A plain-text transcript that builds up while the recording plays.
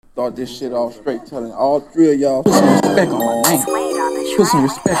Start this shit off straight, telling all three of y'all, put some respect on my name. Put some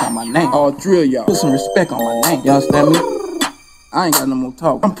respect on my name. All three of y'all, put some respect on my name. Y'all understand me? I ain't got no more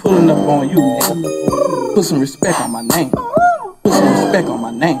talk. I'm pulling up on you, nigga. Put some respect on my name. Put some respect on my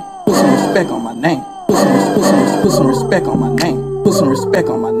name. Put some respect on my name. Put some respect on my name. Put some respect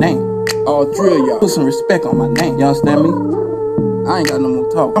on my name. All three of y'all, put some respect on my name. Y'all understand me? I ain't got no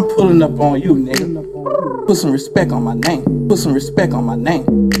more talk. I'm pulling up on you, nigga. Put some respect on my name. Put some respect on my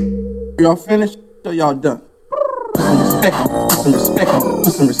name. Y'all finished? So y'all done. Put some respect on it. Put some respect on it.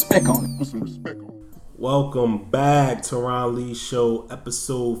 Put some respect on it. Put some respect on it. Welcome back to Ron Lee Show,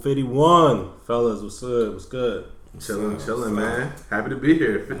 episode 51. Fellas, what's good? What's good? Chilling, man. Happy to be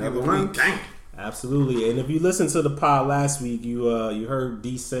here. 51. Dang. Absolutely. And if you listened to the pod last week, you heard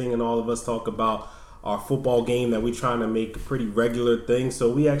D Sing and all of us talk about our football game that we're trying to make a pretty regular thing.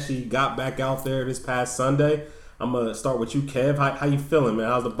 So we actually got back out there this past Sunday. I'm going to start with you, Kev. How you feeling, man?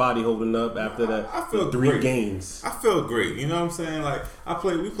 How's the body holding up after I feel three great. games? I feel great. You know what I'm saying? Like,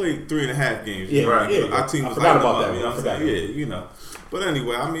 we played 3.5 games. Yeah, right. Yeah. Our team was I forgot like, about that. You know what I'm saying? Yeah, you know. But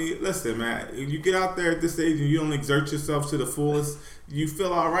anyway, I mean, listen, man. If you get out there at this age and you don't exert yourself to the fullest, you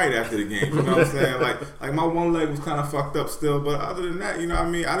feel all right after the game. You know what I'm saying? Like my one leg was kind of fucked up still, but other than that, you know what I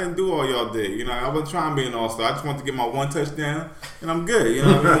mean? I didn't do all y'all did. You know, I wasn't trying to be an all-star. I just wanted to get my one touchdown, and I'm good. You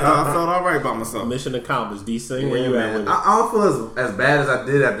know what I mean? I felt all right about myself. Mission accomplished. D Sing, where you at with it? I don't feel as bad as I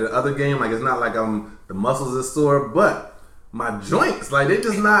did after the other game. Like, it's not like the muscles are sore, but my joints, like, they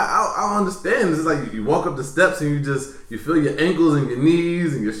just not. I don't understand. It's like you walk up the steps and you feel your ankles and your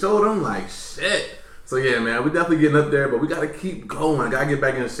knees and your shoulder. I'm like, shit. So yeah, man, we definitely getting up there, but we gotta keep going. I gotta get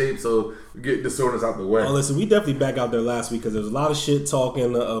back in shape so we get this soreness out the way. Oh, listen, we definitely back out there last week because there was a lot of shit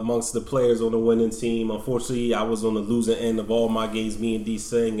talking amongst the players on the winning team. Unfortunately, I was on the losing end of all my games, me and D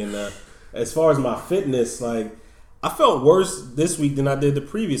Sing. And as far as my fitness, like, I felt worse this week than I did the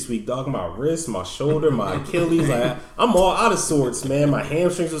previous week, dog. My wrist, my shoulder, my Achilles. Like, I'm all out of sorts, man. My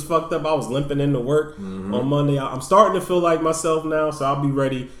hamstrings was fucked up. I was limping into work on Monday. I'm starting to feel like myself now, so I'll be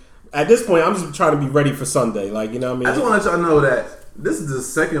ready. At this point, I'm just trying to be ready for Sunday. Like, you know what I mean? I just want to let y'all know that this is the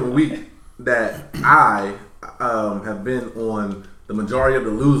second week that I have been on the majority of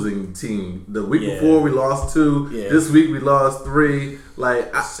the losing team. The week before, we lost 2. Yeah. This week, we lost 3.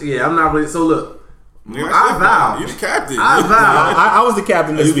 Like, I'm not really. So, look. I vow. You're the captain. I vow. I was the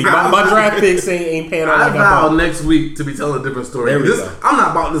captain this week. My draft picks ain't paying out. I vow next week to be telling a different story. I'm not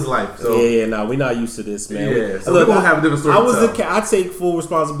about this life. So. Yeah, we're not used to this, man. Yeah, so we're going to have a different story. I take full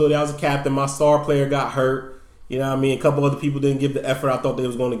responsibility. I was a captain. My star player got hurt. You know what I mean? A couple other people didn't give the effort I thought they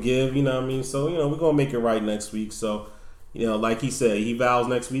was going to give. You know what I mean? So, you know, we're going to make it right next week. So, you know, like he said, he vows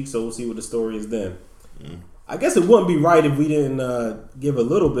next week, so we'll see what the story is then. I guess it wouldn't be right if we didn't give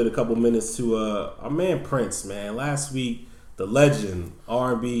a couple minutes to our man Prince, man. Last week, the legend,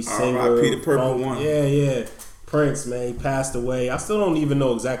 R&B singer. R.I.P. the Purple One. Yeah. Prince, man, he passed away. I still don't even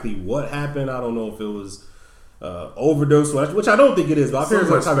know exactly what happened. I don't know if it was overdose, which I don't think it is, but I've heard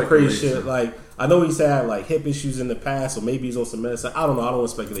some type of crazy shit. Like, I know he's had, like, hip issues in the past, or maybe he's on some medicine. I don't know. I don't want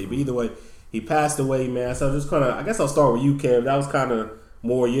to speculate. But either way, he passed away, man. So I guess I'll start with you, Kev. That was kind of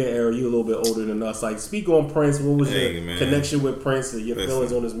more your era. You a little bit older than us. Like, speak on Prince. What was your connection with Prince and your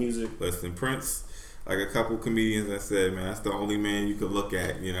feelings on his music? Listen, Prince, like a couple comedians that said, man, that's the only man you could look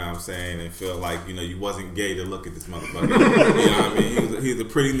at, you know what I'm saying, and feel like, you know, you wasn't gay to look at this motherfucker. You know what I mean? He was a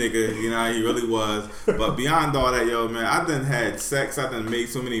pretty nigga, you know, he really was. But beyond all that, yo, man, I done had sex. I done made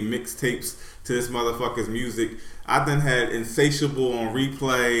so many mixtapes to this motherfucker's music. I done had Insatiable on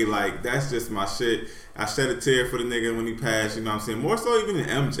replay. Like, that's just my shit. I shed a tear for the nigga when he passed, you know what I'm saying? More so even than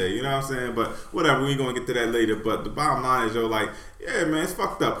MJ, you know what I'm saying? But whatever, we ain't gonna get to that later. But the bottom line is, yo, like, yeah, man, it's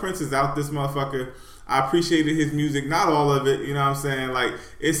fucked up. Prince is out this motherfucker. I appreciated his music, not all of it, you know what I'm saying? Like,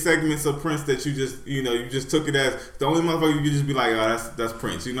 it's segments of Prince that you just took it as the only motherfucker you could just be like, oh, that's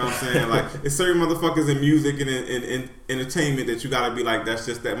Prince, you know what I'm saying? Like, it's certain motherfuckers in music and in entertainment that you gotta be like, that's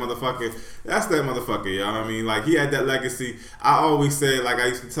just that motherfucker. That's that motherfucker, you know what I mean? Like, he had that legacy. I always said, like, I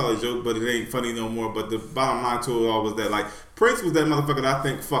used to tell a joke, but it ain't funny no more. But the bottom line to it all was that, like, Prince was that motherfucker that I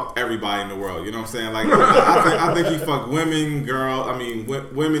think fucked everybody in the world. You know what I'm saying? Like, I think he fucked women,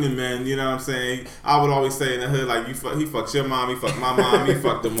 women and men. You know what I'm saying? I would always say in the hood, like, he fucked your mom, he fucked my mom, he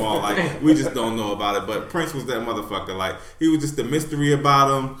fucked them all. Like, we just don't know about it. But Prince was that motherfucker. Like, he was just the mystery about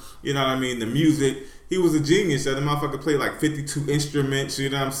him. You know what I mean? The music. he was a genius. That the motherfucker played like 52 instruments. You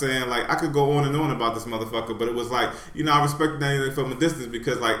know what I'm saying? Like I could go on and on about this motherfucker, but it was like, you know, I respected that nigga from a distance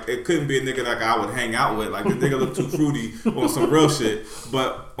because like it couldn't be a nigga like I would hang out with. Like the nigga looked too fruity on some real shit.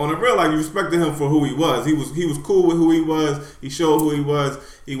 But on the real, like you respected him for who he was. He was cool with who he was. He showed who he was.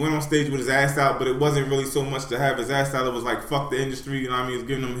 He went on stage with his ass out, but it wasn't really so much to have his ass out. It was like fuck the industry. You know what I mean? He was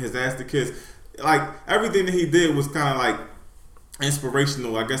giving him his ass to kiss. Like everything that he did was kind of like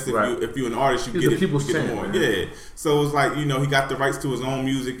inspirational. I guess if you're an artist, you get it more. Yeah. So it was like, you know, he got the rights to his own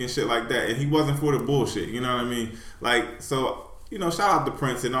music and shit like that, and he wasn't for the bullshit. You know what I mean? Like so. You know, shout out to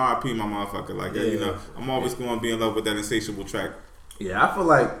Prince and R.I.P. my motherfucker. Like, you know, I'm always going to be in love with that Insatiable track. Yeah, I feel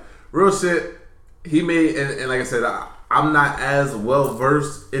like real shit. He made, and like I said, I'm not as well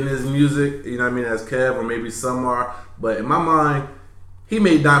versed in his music. You know what I mean, as Kev or maybe some are, but in my mind, he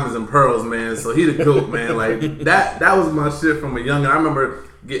made Diamonds and Pearls, man. So he the GOAT, man. Like that was my shit from a young. I remember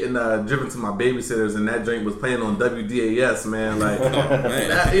getting driven to my babysitters, and that joint was playing on WDAS, man. Like,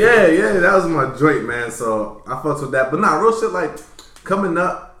 that was my joint, man. So I fucks with that. But nah, real shit. Like coming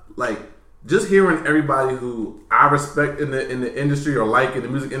up, like just hearing everybody who I respect in the industry or like in the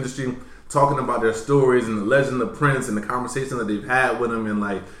music industry talking about their stories and the legend of Prince and the conversation that they've had with him, and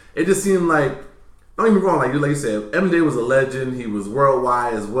like it just seemed like, don't get me wrong, like you said, MJ was a legend. He was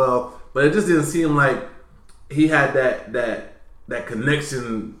worldwide as well, but it just didn't seem like he had that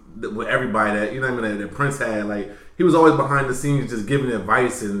connection with everybody that, you know what I mean, that Prince had. Like he was always behind the scenes just giving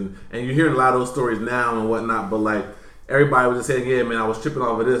advice, and you're hearing a lot of those stories now and whatnot, but like everybody was just saying, yeah man, I was tripping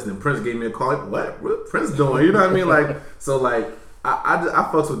off of this, and then Prince gave me a call, like what Prince doing, you know what I mean? Like so like I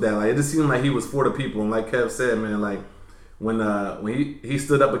fucks with that. Like it just seemed like he was for the people, and like Kev said, man, like when he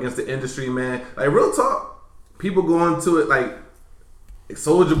stood up against the industry, man, like real talk, people go into it like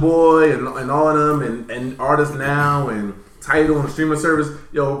Soulja Boy and all of them and artists now and Tidal and the streaming service.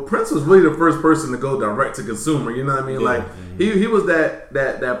 Yo, Prince was really the first person to go direct to consumer. You know what I mean? Yeah. Like he was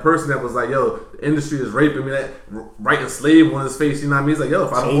that person that was like, yo, the industry is raping me. That writing slave on his face. You know what I mean? He's like, yo,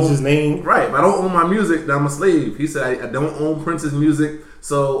 if I don't own his name, right? If I don't own my music, then I'm a slave. He said, I don't own Prince's music,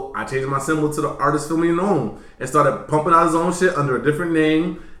 so I changed my symbol to the artist filming own and started pumping out his own shit under a different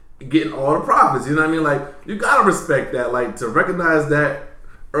name, getting all the profits. You know what I mean? Like you gotta respect that. Like to recognize that.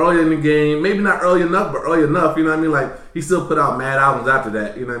 Early in the game, maybe not early enough, but early enough, you know what I mean? Like, he still put out mad albums after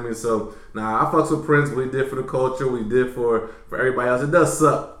that, you know what I mean? So, nah, I fucks with Prince. What he did for the culture, what he did for everybody else. It does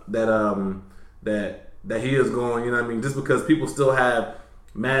suck that that he is going, you know what I mean? Just because people still have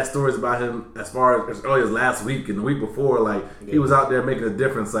mad stories about him as far as early as last week and the week before, like, he was out there making a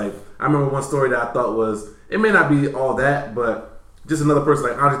difference. Like, I remember one story that I thought was, it may not be all that, but just another person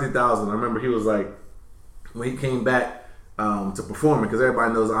like Andre 3000. I remember he was like, when he came back, to performing, because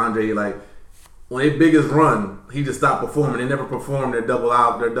everybody knows Andre, like when their biggest run, he just stopped performing. They never performed their double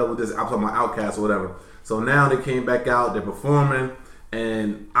this. I'm talking about Outkast or whatever. So now they came back out, they're performing,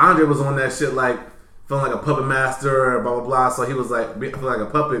 and Andre was on that shit like feeling like a puppet master, blah blah blah. So he was like feeling like a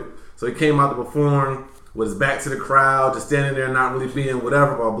puppet. So he came out to perform with his back to the crowd, just standing there, not really being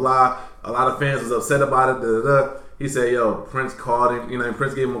whatever, blah blah. A lot of fans was upset about it. Da, da, da. He said, "Yo, Prince called him. You know, and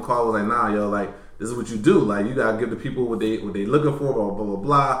Prince gave him a call. Was like, nah, yo, like." This is what you do. Like, you gotta give the people what they looking for, blah, blah, blah,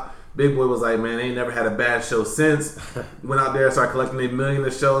 blah. Big Boy was like, man, they ain't never had a bad show since. Went out there, started collecting $1 million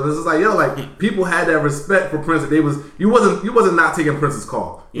a show. This is like, yo, like, people had that respect for Prince. You wasn't not taking Prince's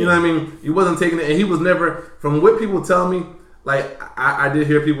call. You know what I mean? You wasn't taking it, and he was never, from what people tell me, like, I did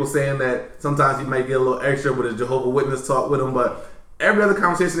hear people saying that sometimes he might get a little extra with his Jehovah Witness talk with him, but every other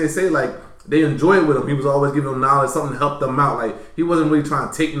conversation they say, like, they enjoy it with him. He was always giving them knowledge, something to help them out. Like, he wasn't really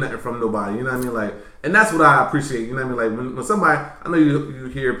trying to take nothing from nobody. You know what I mean? Like, and that's what I appreciate. You know what I mean? Like, when somebody, I know you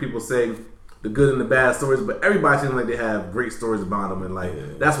hear people say the good and the bad stories, but everybody seems like they have great stories about them, and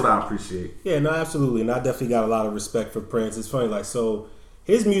like, that's what I appreciate. Yeah, no, absolutely. And I definitely got a lot of respect for Prince. It's funny, like, so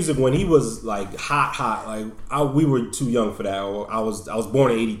his music when he was like hot, like we were too young for that. I was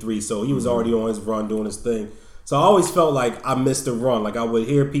born in '83, so he was already on his run doing his thing. So I always felt like I missed the run. Like I would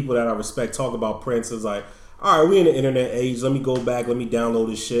hear people that I respect talk about Prince. It's like, all right, we in the internet age. Let me go back. Let me download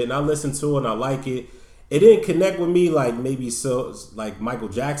this shit. And I listened to it and I like it. It didn't connect with me like maybe so like Michael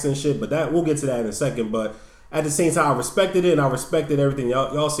Jackson shit. But that we'll get to that in a second. But at the same time, I respected it and I respected everything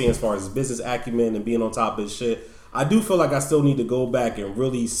y'all saying as far as his business acumen and being on top of his shit. I do feel like I still need to go back and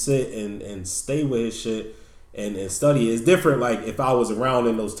really sit and stay with his shit and study it. It's different like if I was around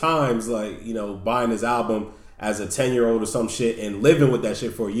in those times, like, you know, buying his album as a 10-year-old or some shit and living with that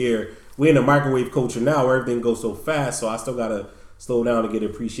shit for a year. We're in a microwave culture now where everything goes so fast, so I still gotta slow down to get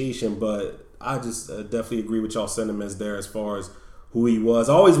appreciation. But I just definitely agree with y'all sentiments there as far as who he was.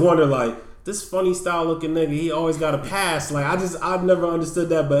 I always wonder, like, this funny style looking nigga, he always got a pass. Like I've never understood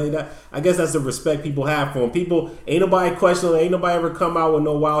that, but I guess that's the respect people have for him. People ain't nobody questioning, ain't nobody ever come out with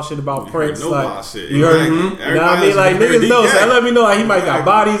no wild shit about Prince. No like, wild shit. You heard me? You know what I mean? Like niggas know. So that let me know like he might got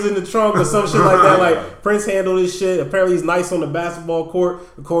bodies in the trunk or some shit like that. Like Prince handled his shit. Apparently he's nice on the basketball court,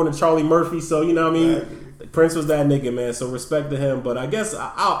 according to Charlie Murphy. So you know what I mean? Prince was that nigga, man. So respect to him. But I guess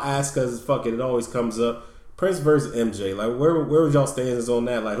I'll ask because fuck it always comes up. Prince versus MJ. Like where would y'all stand on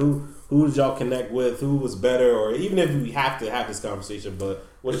that? Like who did y'all connect with? Who was better? Or even if we have to have this conversation, but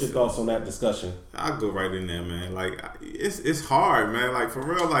what's your thoughts on that discussion? I'll go right in there, man. Like it's hard, man. Like for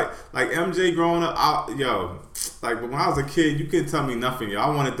real, like MJ growing up, like when I was a kid, you couldn't tell me nothing, yo. I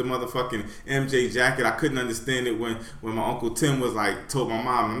wanted the motherfucking MJ jacket. I couldn't understand it when my Uncle Tim was like, told my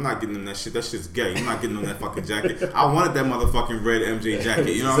mom, I'm not getting him that shit. That shit's gay. I'm not getting him that fucking jacket. I wanted that motherfucking red MJ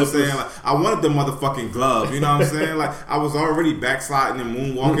jacket. You know what I'm saying? Like I wanted the motherfucking glove. You know what I'm saying? Like I was already backsliding and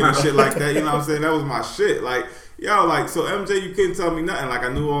moonwalking and shit like that. You know what I'm saying? That was my shit. Like. Yo, like, so MJ, you couldn't tell me nothing. Like,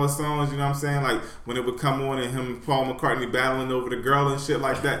 I knew all the songs, you know what I'm saying? Like, when it would come on and him and Paul McCartney battling over the girl and shit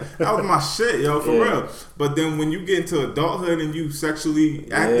like that. That was my shit, yo, for real. But then when you get into adulthood and you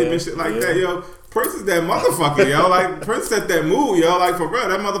sexually active and shit like that, yo, Prince is that motherfucker, yo. Like, Prince set that mood, yo. Like, for real,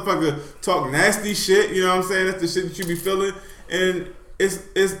 that motherfucker talk nasty shit, you know what I'm saying? That's the shit that you be feeling. And it's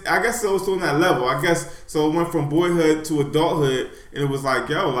I guess so it's on that level. I guess, so it went from boyhood to adulthood, and it was like,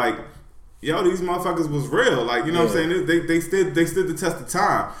 yo, these motherfuckers was real. Like, you know what I'm saying? They stood the test of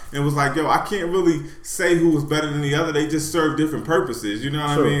time. And it was like, yo, I can't really say who was better than the other. They just serve different purposes. You know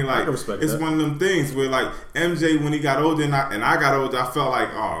what I mean? Like, it's one of them things where, like, MJ, when he got older and I got older, I felt like,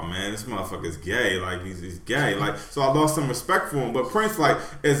 oh, man, this motherfucker's gay. Like, he's gay. Like, so I lost some respect for him. But Prince, like,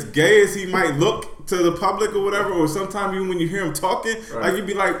 as gay as he might look to the public or whatever, or sometimes even when you hear him talking, like, you'd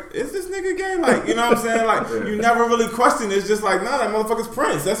be like, is this nigga gay? Like, you know what I'm saying? Like, you never really question it. It's just like, nah, that motherfucker's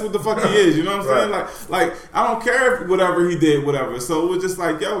Prince. That's what the fuck he is. You know what I'm saying? Like I don't care if whatever he did, whatever. So it was just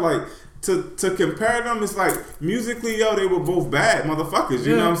like, yo, like to compare them, it's like musically, yo, they were both bad motherfuckers.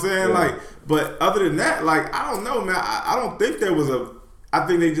 You know what I'm saying? Like, but other than that, like I don't know, man. I don't think there was I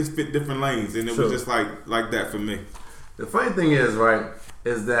think they just fit different lanes, and it was just like that for me. The funny thing is, right,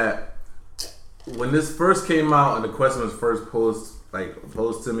 is that when this first came out and the question was first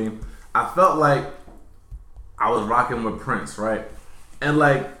posed to me, I felt like I was rocking with Prince, right, and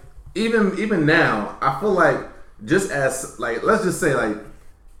like. Even now, I feel like just as, like, let's just say, like,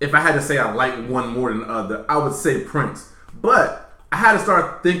 if I had to say I like one more than the other, I would say Prince. But I had to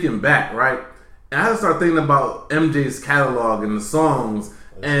start thinking back, right? And I had to start thinking about MJ's catalog and the songs.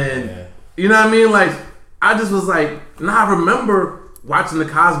 And, you know what I mean? Like, I just was like, I remember watching The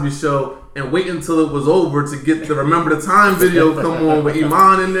Cosby Show and wait until it was over to get the Remember the Time video come on with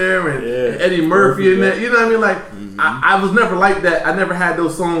Iman in there and Eddie Murphy in there. You know what I mean? Like, I was never like that. I never had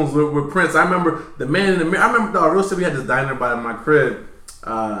those songs with Prince. I remember The Man in the Mirror. I remember, real shit, we had this diner by my crib.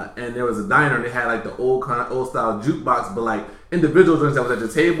 And there was a diner and they had like the old style jukebox, but like individual drinks that was at the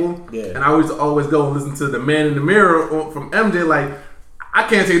table. Yeah. And I always go and listen to The Man in the Mirror from MJ. Like, I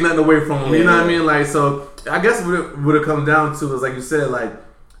can't take nothing away from him. You know what I mean? Like, so I guess what it comes down to is, like you said, like,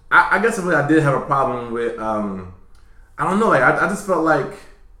 I guess what I did have a problem with, I don't know, like, I just felt like,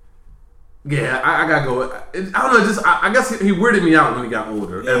 I gotta go with, I don't know, I guess he weirded me out when he got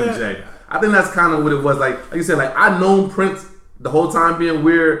older, MJ. I think that's kind of what it was, like you said, like, I known Prince the whole time being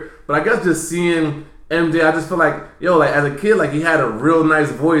weird, but I guess just seeing MJ, I just feel like, yo, like, as a kid, like, he had a real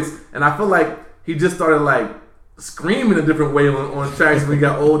nice voice, and I feel like he just started, like, screaming a different way on tracks when he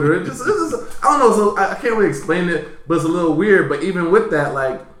got older. It's just, I don't know, so I can't really explain it, but it's a little weird, but even with that,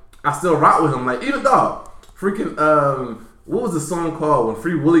 like, I still rock with him. Like, even freaking what was the song called when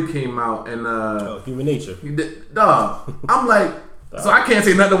Free Willy came out and Human Nature. I'm like, so I can't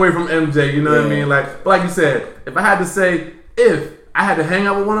say nothing away from MJ. You know what I mean? Like, but like you said, if I had to say, if I had to hang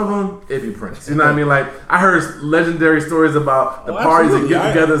out with one of them, it'd be Prince. You know what I mean? Like, I heard legendary stories about the parties and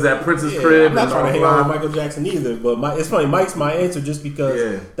get-togethers at Prince's crib. I'm not trying to hang out with Michael Jackson either, but it's funny. Mike's my answer just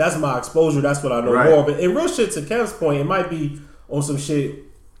because that's my exposure. That's what I know more of. But in real shit, to Kev's point, it might be on some shit.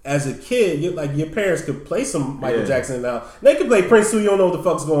 As a kid, your parents could play some Michael Jackson now. They could play Prince too, you don't know what the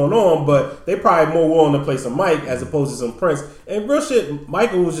fuck's going on, but they probably more willing to play some Mike as opposed to some Prince. And real shit,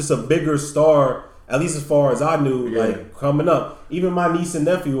 Michael was just a bigger star, at least as far as I knew, like, coming up. Even my niece and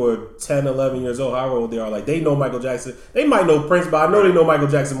nephew are 10, 11 years old, however old they are. Like, they know Michael Jackson. They might know Prince, but I know they know Michael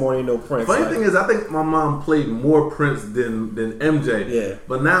Jackson more than they know Prince. Funny thing is, I think my mom played more Prince than MJ. Yeah.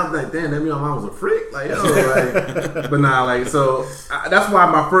 But now I'm like, damn, that mean my mom was a freak? Like, yo, like, but nah, like, so that's why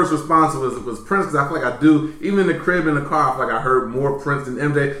my first response was Prince, because I feel like I do, even in the crib, in the car, I feel like I heard more Prince than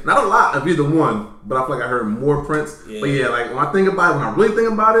MJ. Not a lot of either one, but I feel like I heard more Prince. Yeah. But yeah, like, when I think about it, when I really think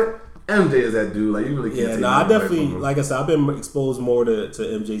about it, MJ is that dude. Like, you really can't. Yeah, no, I definitely, like I said, I've been exposed more to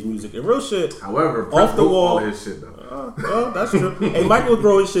MJ's music and real shit. However, Prince off the wall, all his shit though. Well, that's true. Hey, Michael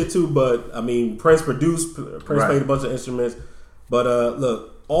wrote his shit too, but I mean, Prince produced. Prince played a bunch of instruments. But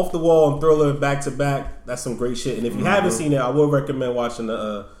look, Off the Wall and Thriller back to back. That's some great shit. And if you haven't seen it, I would recommend watching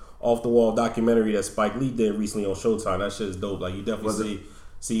the Off the Wall documentary that Spike Lee did recently on Showtime. That shit is dope. Like, you definitely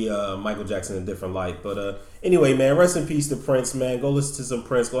see Michael Jackson in a different light. But anyway, man, rest in peace to Prince, man. Go listen to some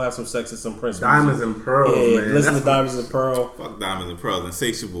Prince. Go have some sex with some Prince. Diamonds and Pearls, man. Listen to Diamonds and Pearl. Fuck Diamonds and Pearls.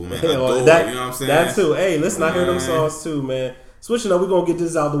 Insatiable, man. Well, Adore, that, you know what I'm saying? That too. Hey, listen, I hear them songs too, man. Switching up, we're going to get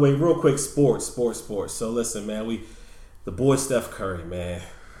this out of the way real quick. Sports. So listen, man, the boy Steph Curry, man.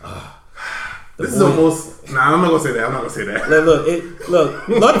 This is almost. Nah, I'm not gonna say that. Look.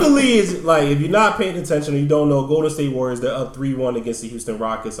 Luckily, is like, if you're not paying attention or you don't know, Golden State Warriors, they're up 3-1 against the Houston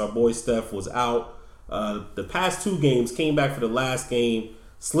Rockets. Our boy Steph was out the past 2 games. Came back for the last game,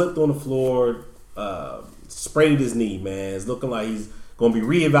 slipped on the floor, sprained his knee. Man, it's looking like he's gonna be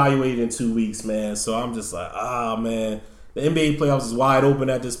reevaluated in 2 weeks, man. So I'm just like, man. The NBA playoffs is wide open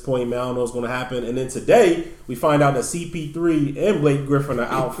at this point, man. I don't know what's going to happen. And then today, we find out that CP3 and Blake Griffin are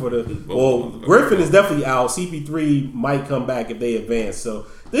out for the... Well, Griffin is definitely out. CP3 might come back if they advance. So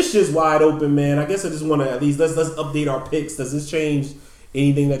this shit's wide open, man. I guess I just want to at least... Let's update our picks. Does this change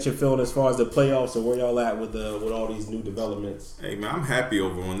anything that you're feeling as far as the playoffs or where y'all at with all these new developments? Hey, man, I'm happy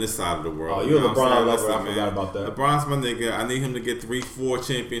over on this side of the world. Oh, you're a LeBron lover. I forgot about that. LeBron's my nigga. I need him to get 3-4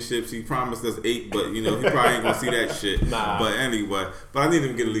 championships. He promised us 8, but, he probably ain't going to see that shit. Nah. But anyway, I need him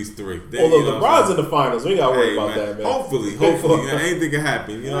to get at least 3. Well, look, LeBron's in the finals. We ain't got to worry about that, man. Hopefully. Anything can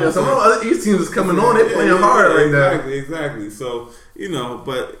happen. Some of the other East teams is coming on. They're playing hard right now. Exactly. So,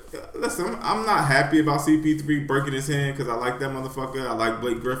 but listen, I'm not happy about CP3 breaking his hand because I like that motherfucker. I like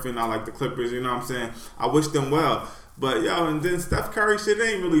Blake Griffin. I like the Clippers. You know what I'm saying? I wish them well. But, and then Steph Curry shit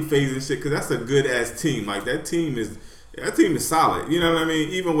ain't really phasing shit because that's a good-ass team. Like, that team is solid. You know what I mean?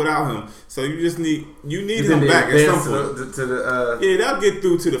 Even without him. So you just need him back at some point. Yeah, they'll get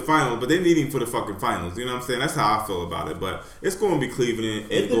through to the finals, but they need him for the fucking finals. You know what I'm saying? That's how I feel about it. But it's going to be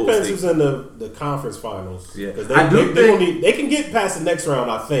Cleveland. It depends who's in the conference finals. Yeah, they can get past the next round.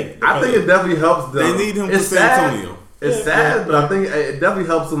 I think. I think it definitely helps them. They need him for San Antonio. It's sad, but I think it definitely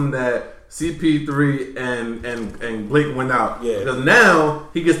helps them that CP3 and Blake went out. Yeah. Because now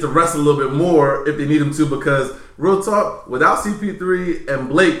he gets to rest a little bit more if they need him to. Because real talk, without CP3 and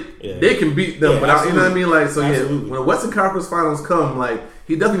Blake, they can beat them. Without, you know what I mean? Like, so when the Western Conference Finals come, like,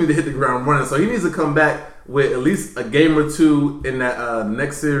 he definitely need to hit the ground running. So he needs to come back with at least a game or 2 in that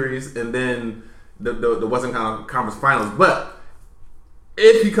next series, and then the Western Conference Finals. But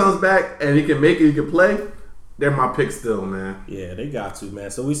if he comes back and he can make it, he can play. They're my pick still, man. Yeah, they got to,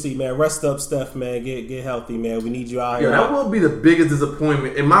 man. So we see, man, rest up, Steph, man. Get healthy, man. We need you out here. Yeah, that will be the biggest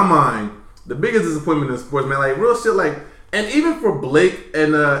disappointment in my mind. The biggest disappointment in sports, man. Like, real shit, like, and even for Blake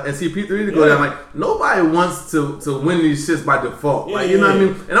and CP3 to go down, like, nobody wants to win these shits by default. Yeah, like, you know what I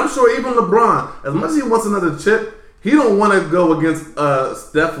mean? And I'm sure even LeBron, as much as he wants another chip, he don't want to go against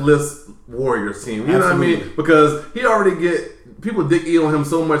Steph-less Warriors team. You know what I mean? Because he already people dick eat on him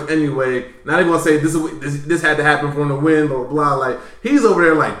so much anyway. Not even gonna say this had to happen for him to win, blah, blah, blah. Like, he's over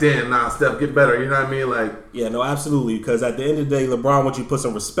there like, damn, nah, Steph, get better. You know what I mean? Like, yeah, no, absolutely. Because at the end of the day, LeBron wants you to put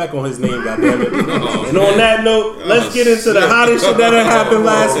some respect on his name, goddammit. And on that note, let's get into the hottest shit that happened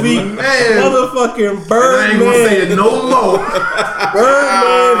last week. Man. Motherfucking Birdman. I ain't gonna say it no more.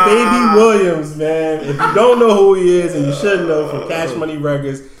 Birdman Baby Williams, man. If you don't know who he is, and you should know from Cash Money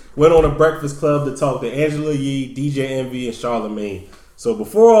Records, went on a Breakfast Club to talk to Angela Yee, DJ Envy, and Charlamagne. So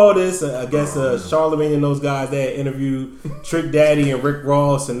before all this, I guess Charlamagne and those guys, they had interviewed Trick Daddy and Rick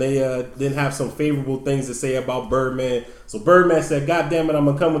Ross, and they didn't have some favorable things to say about Birdman. So Birdman said, God damn it, I'm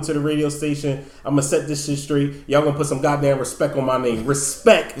going to come into the radio station. I'm going to set this shit straight. Y'all going to put some goddamn respect on my name.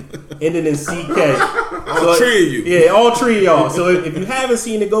 Respect ended in CK. All 3 of you. Yeah, all 3 of y'all. So if you haven't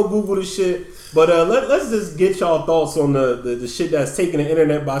seen it, go Google the shit. But let's just get y'all thoughts on the shit that's taking the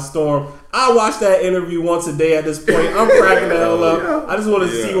internet by storm. I watch that interview once a day at this point. I'm cracking the hell up. I just want to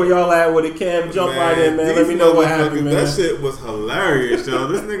see where y'all at with it. Cam, jump right in, man. Let me know what happened, man. That shit was hilarious, yo.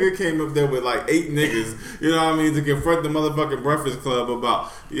 This nigga came up there with like 8 niggas, you know what I mean, to confront the motherfucking Breakfast Club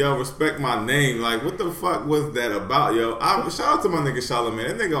about, yo, respect my name. Like, what the fuck was that about, yo? Shout out to my nigga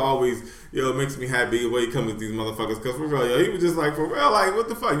Charlamagne. That nigga always, it makes me happy the way he comes with these motherfuckers. Because for real, yo, he was just like, for real, like, what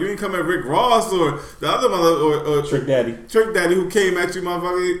the fuck? You ain't come at Rick Ross or the other or Trick Daddy. Trick Daddy who came at you,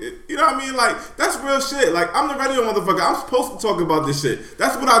 motherfucker. You know what I mean? Like, that's real shit. Like, I'm the radio motherfucker. I'm supposed to talk about this shit.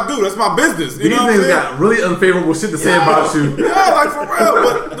 That's what I do. That's my business. You These know what I'm niggas saying? got really unfavorable shit to say about you. Yeah, like for real.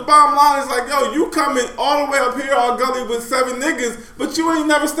 But the bottom line is like, yo, you coming all the way up here, all gully with 7 niggas, but you ain't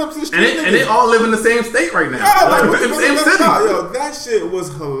never stepped to the street. And they all live in the same state right now. Yeah, like in the same city. Yo, that shit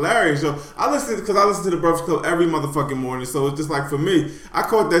was hilarious. Yo, I listen to the Breakfast Club every motherfucking morning. So it's just like for me, I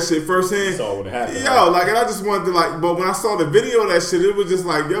caught that shit firsthand. That's all what happened. Yo, like, and I just wanted to like, but when I saw the video of that shit, it was just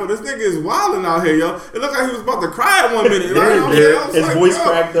like, yo, this nigga is wilding out here, yo. It looked like he was about to cry at 1 minute. His voice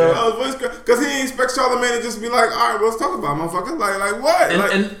cracked up. Because he didn't expect Charlamagne to just be like, all right, well, let's talk about it, motherfucker. Like what?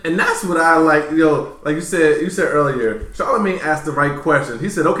 And that's what I like, yo. Like you said earlier, Charlamagne asked the right question. He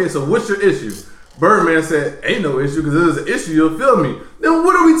said, okay, so what's your issue? Birdman said, ain't no issue, because if there's an issue, you'll feel me. Then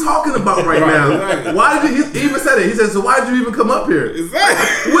what are we talking about right now? Exactly. Why did he even said it? He said, so why did you even come up here?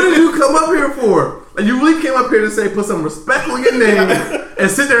 Exactly. What did you come up here for? Like, you really came up here to say, put some respect on your name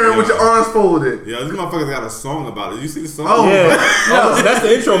and sit there with your arms folded. Yeah, this motherfucker's got a song about it. You see the song? Oh, Yeah. That's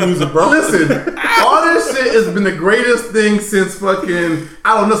the intro music, bro. Listen, all this shit has been the greatest thing since fucking,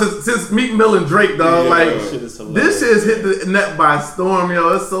 I don't know, since Meek Mill and Drake, dog. Yeah, like, this shit is hilarious. this shit has hit the net by storm,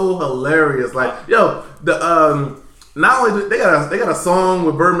 yo. It's so hilarious. Like, yo, the not only they got a song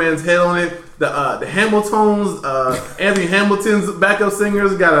with Birdman's head on it. The Hamiltons, Anthony Hamilton's backup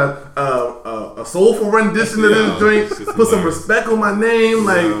singers got a soulful rendition of this joint. Put some respect on my name,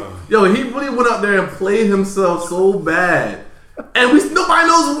 like yo. He really went out there and played himself so bad, and nobody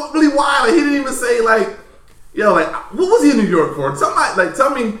knows really why. Like, he didn't even say like, yo, like what was he in New York for?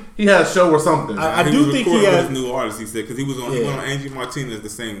 Tell me he had a show or something. I He do was think he recording had with his new artist. He said because he went on Angie Martinez the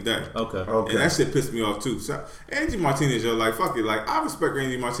same day. Okay. And that shit pissed me off too. So Angie Martinez, yo, like fuck it, like I respect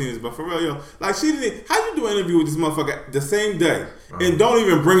Angie Martinez, but for real, yo, like she didn't. How you do an interview with this motherfucker the same day and don't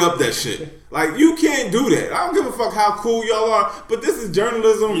even bring up that shit? Like you can't do that. I don't give a fuck how cool y'all are, but this is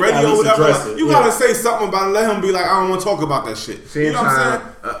journalism, radio, whatever. Like, you gotta say something about it. Let him be like, I don't want to talk about that shit. She ain't you know what I'm trying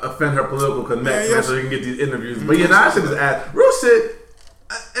saying? to offend her political connections Yeah, so you can get these interviews. But yeah, nah, I should just add real shit.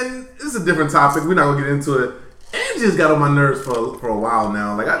 And this is a different topic. We're not gonna get into it. Angie's got on my nerves for a while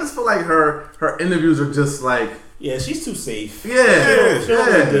now. Like I just feel like her interviews are just like Yeah, she's too safe. yeah. She don't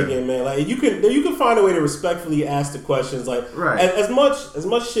really dig in, man. Like you can find a way to respectfully ask the questions. Like Right. as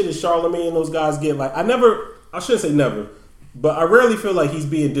much shit as Charlamagne and those guys get. Like I shouldn't say never. But I rarely feel like he's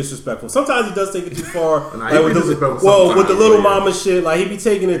being disrespectful. Sometimes he does take it too far. Nah, like he with be the, disrespectful with the sometimes, little yeah. mama shit, like he be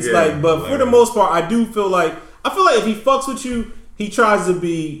taking it Yeah, like. But for the most part, I feel like if he fucks with you, he tries to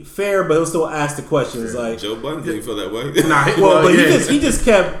be fair, but he'll still ask the questions. Like Joe Budden didn't feel that way. Nah, well, but yeah. he just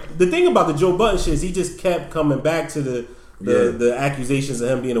kept the thing about the Joe Budden shit is he just kept coming back to the accusations of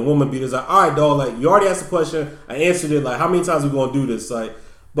him being a woman beater. It's like, all right, dog, like you already asked the question, I answered it. Like, how many times we gonna do this? Like,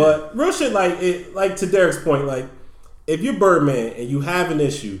 but real shit, like to Derek's point, like if you're Birdman and you have an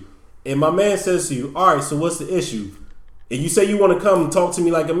issue, and my man says to you, all right, so what's the issue? And you say you want to come and talk to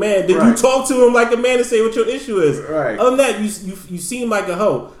me like a man, then you talk to him like a man and say what your issue is. Right. Other than that, you seem like a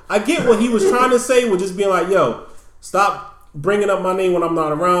hoe. I get what he was trying to say with just being like, yo, stop bringing up my name when I'm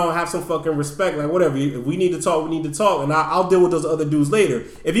not around. Have some fucking respect. Like, whatever. If we need to talk, we need to talk. And I'll deal with those other dudes later.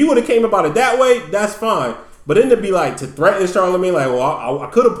 If you would have came about it that way, that's fine. But then to be like, to threaten Charlamagne, like, well, I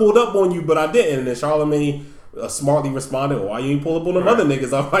could have pulled up on you, but I didn't. And then Charlamagne smartly responded, well, why you ain't pull up on them other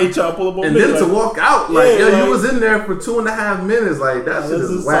niggas? Why you trying to pull up on And me? then to walk out, like, Yeah, like- you was in there for 2.5 minutes. Like, that shit this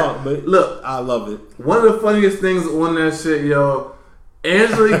is is whack. salt, but Look, I love it. one of the funniest things on that shit, yo,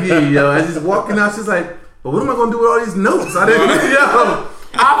 Angela Yee, yo, as she's walking out, she's like, but what am I going to do with all these notes? I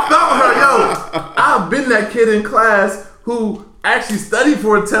felt her, yo. I've been that kid in class who actually studied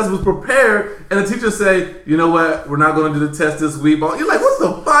for a test, was prepared, and the teacher say, you know what, we're not going to do the test this week. You're like, what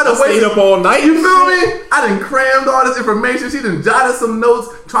the fuck? I stayed up all night. You feel me? I done crammed all this information. She done jotted some notes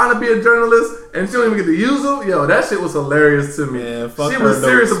trying to be a journalist, and she don't even get to use them. Yo, that shit was hilarious to me. Man, fuck she her was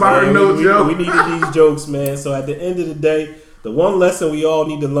serious notes, about man. her notes, yo. We needed these jokes, man. So at the end of the day, the one lesson we all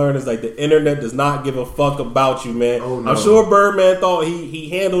need to learn is like the internet does not give a fuck about you, man. Oh, no. I'm sure Birdman thought he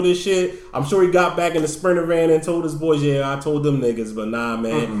handled this shit. I'm sure he got back in the Sprinter van and told his boys, yeah, I told them niggas. But nah,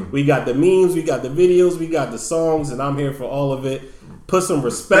 man. We got the memes, we got the videos, we got the songs, and I'm here for all of it. Put some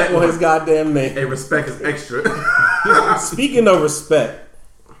respect on his goddamn name. Hey, respect is extra. Speaking of respect,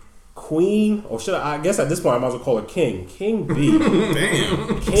 Queen, or should I guess at this point I might as well call her King. King B.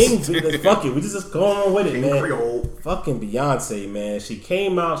 Damn. King B. Fuck it. We just going on with it, King man. Creole. Fucking Beyonce, man. She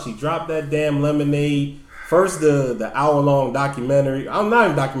came out, she dropped that damn Lemonade. First the hour-long documentary. I'm not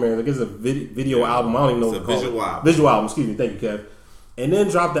even documentary, like it's a video album. I don't even know It's what a to call visual it. album. Visual album, excuse me. Thank you, Kev. And then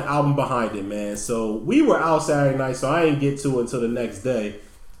dropped the album behind it, man. So we were out Saturday night, so I didn't get to it until the next day.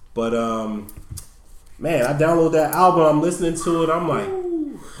 But man, I downloaded that album. I'm listening to it. I'm like,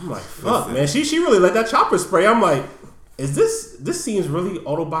 I'm like, fuck, man. She really let that chopper spray. I'm like, is this seems really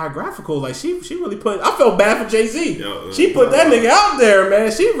autobiographical? Like she really put. I felt bad for Jay-Z. She put that nigga out there,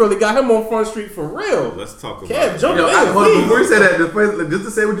 man. She really got him on Front Street for real. Let's talk about Kev, it. jump in, before you say that, just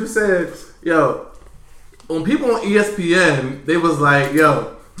to say what you said, when people on ESPN, they was like,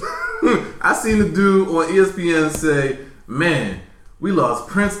 I seen the dude on ESPN say, man, we lost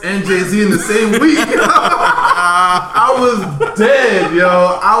Prince and Jay-Z in the same week. I was dead,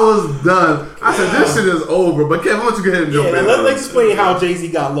 I was done. I said, this shit is over. But Kevin, why don't you go ahead and jump in? Let's explain how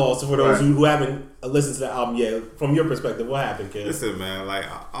Jay-Z got lost for those who haven't listened to the album yet. From your perspective, what happened, Kev? Listen, man, like,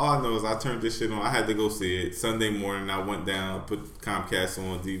 all I know is I turned this shit on. I had to go see it. Sunday morning, I went down, put Comcast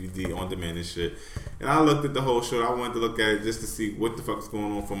on DVD, on demand and shit. And I looked at the whole show. I wanted to look at it just to see what the fuck is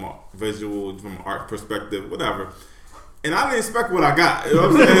going on from a visual, from an art perspective, whatever. And I didn't expect what I got. You know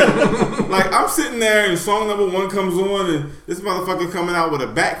what I'm saying? Like, I'm sitting there and song number 1 comes on and this motherfucker coming out with a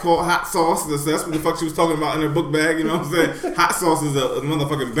bat called Hot Sauce. That's what the fuck she was talking about in her book bag. You know what I'm saying? Hot Sauce is a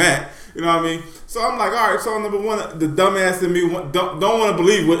motherfucking bat. You know what I mean? So I'm like, all right, song number 1, the dumbass in me don't want to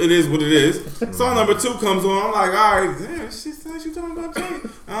believe what it is. Song number 2 comes on. I'm like, all right, damn, she said she talking about Jay.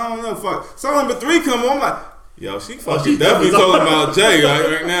 I don't know, fuck. Song number 3 come on. I'm like, yo, she definitely talking about Jay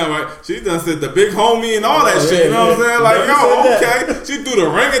right now, right? She done said the big homie and all that shit. You know what I'm saying? Like, okay. She threw the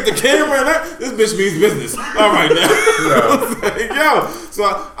ring at the camera and that. This bitch means business. All right now. So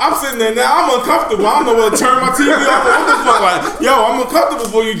I'm sitting there now. I'm uncomfortable. I don't know whether to turn my TV off or what the fuck. Like, I'm uncomfortable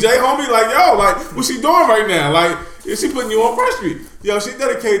for you, Jay, homie. Like, what she doing right now? Like, is she putting you on Front Street? She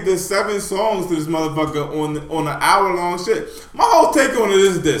dedicated the 7 songs to this motherfucker on an hour-long shit. My whole take on it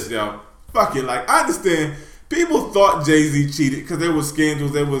is this, Fuck it. Like, I understand. People thought Jay-Z cheated because there was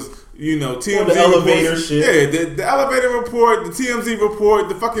scandals. There was, TMZ the elevator shit. Yeah, the elevator report, the TMZ report,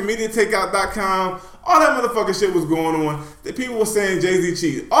 the fucking MediaTakeout.com. All that motherfucking shit was going on. The people were saying Jay-Z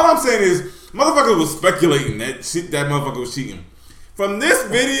cheated. All I'm saying is motherfuckers was speculating that motherfucker was cheating. From this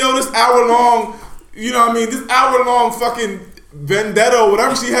video, this hour-long, this hour-long fucking vendetta or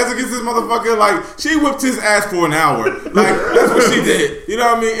whatever she has against this motherfucker, like, she whipped his ass for an hour. Like, that's what she did. You know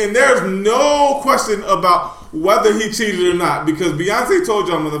what I mean? And there's no question about whether he cheated or not, because Beyonce told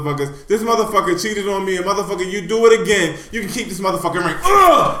y'all motherfuckers, this motherfucker cheated on me, and motherfucker, you do it again, you can keep this motherfucking ring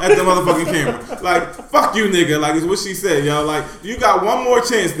at the motherfucking camera. Like, fuck you, nigga. Like, it's what she said, y'all. Like, you got one more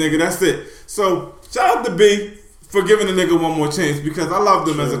chance, nigga. That's it. So, shout out to B for giving the nigga one more chance, because I love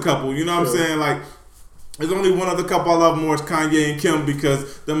them as a couple. You know what I'm saying? Like, there's only one other couple I love more is Kanye and Kim,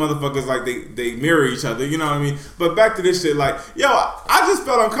 because the motherfuckers, like, they mirror each other, you know what I mean? But back to this shit, like, I just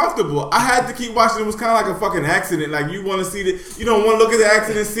felt uncomfortable. I had to keep watching. It was kind of like a fucking accident. Like, you want to see you don't want to look at the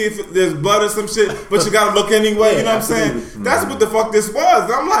accident and see if there's blood or some shit, but you got to look anyway, you know what I'm saying? Mm-hmm. That's what the fuck this was.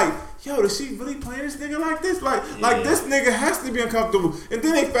 And I'm like, does she really play this nigga like this? Like this nigga has to be uncomfortable. And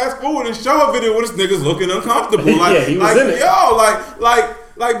then they fast forward and show a video where this nigga's looking uncomfortable. Like, he was in it.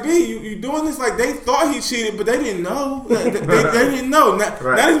 Like, B, you doing this? Like, they thought he cheated, but they didn't know. They didn't know. Now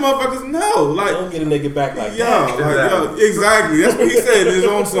these motherfuckers know. Like, don't get a nigga back like that. Exactly. That's what he said in his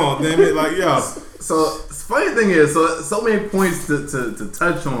own song. Damn it, like, So, funny thing is, so many points to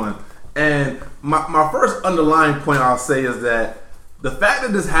touch on, and my first underlying point I'll say is that the fact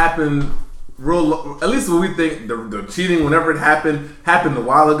that this happened, at least when we think the cheating, whenever it happened a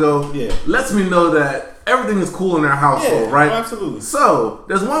while ago, lets me know that everything is cool in our household, right? Absolutely. So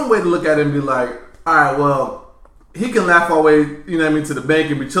there's one way to look at it and be like, all right, well, he can laugh our way, to the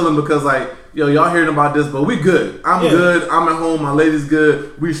bank and be chilling because, like, y'all hearing about this, but we good. I'm good. I'm at home. My lady's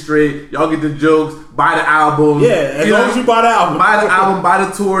good. We straight. Y'all get the jokes. Buy the album. Yeah, as long as you buy the album. Buy the album. Buy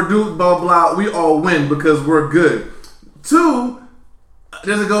the tour. Do blah blah. We all win because we're good. 2.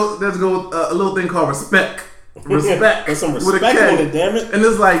 There's a little thing called respect. Respect. There's some respect on it, damn it. And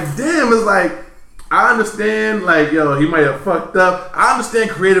it's like, I understand, like, he might have fucked up. I understand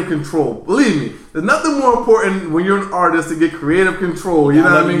creative control. Believe me, there's nothing more important when you're an artist to get creretive control. You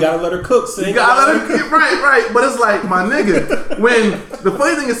know what I mean? You gotta let her cook, You gotta let her cook. Right. But it's like, my nigga, when the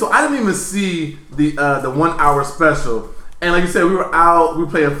funny thing is, so I didn't even see the 1 hour special. And like you said, we were out, we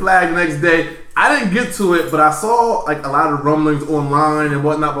played a flag the next day. I didn't get to it, but I saw like a lot of rumblings online and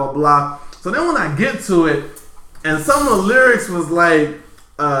whatnot, blah, blah. So then when I get to it, and some of the lyrics was like,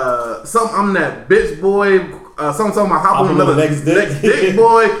 I'm that bitch boy, something about hop on another next dick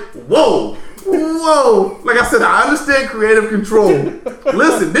boy. Whoa. Like I said, I understand creative control.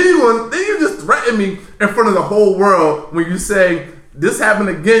 Listen, then you just threaten me in front of the whole world when you say, this happened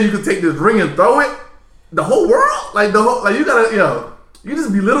again, you can take this ring and throw it. The whole world? Like, you gotta, You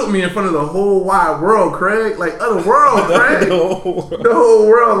just belittled me in front of the whole wide world, Craig. Like, other world, Craig. The whole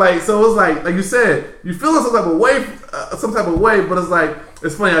world. Like, so it's like you said, you feeling some type of way, but it's like,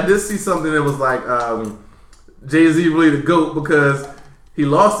 it's funny. I did see something that was like, Jay-Z really the GOAT because he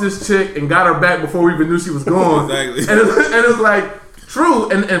lost his chick and got her back before we even knew she was gone. Exactly. And it's like,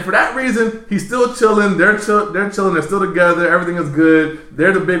 true. And for that reason, he's still chilling. They're chilling. They're still together. Everything is good.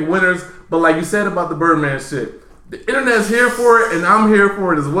 They're the big winners. But like you said about the Birdman shit, the internet's here for it, and I'm here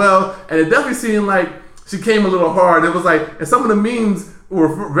for it as well. And it definitely seemed like she came a little hard. It was like, and some of the memes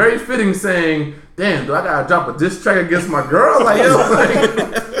were very fitting, saying, "Damn, do I gotta drop a diss track against my girl?" Like, it's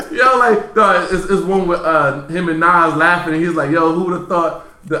one with him and Nas laughing, and he's like, "Yo, who would have thought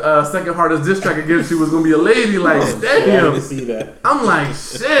the second hardest diss track against you was gonna be a lady?" Like, damn. I didn't see that. I'm like,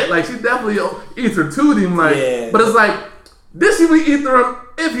 shit. Like, she definitely ether to him. Like, yeah. But it's like, did she really ether him?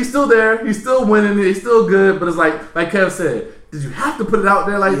 If he's still there, he's still winning, he's still good. But it's like Kev said, did you have to put it out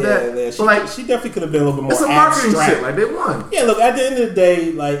there like that? Yeah. So like, she definitely could have been a little bit more it's a marketing abstract. shit. Like, they won. Yeah, look, at the end of the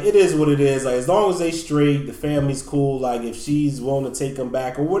day, like, it is what it is. Like, as long as they straight, the family's cool. Like, if she's willing to take them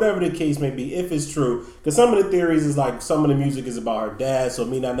back or whatever the case may be, if it's true. Because some of the theories is like some of the music is about her dad, so it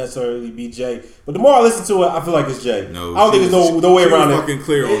may not necessarily be Jay. But the more I listen to it, I feel like it's Jay. No, I don't think there's no way around it. Fucking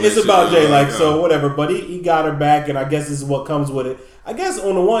clear on it's that about shit, Jay, like, yeah. so whatever. But he got her back, and I guess this is what comes with it. I guess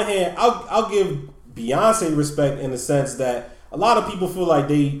on the one hand, I'll give Beyonce respect in the sense that a lot of people feel like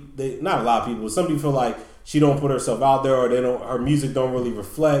they not a lot of people, some people feel like she don't put herself out there, or her music don't really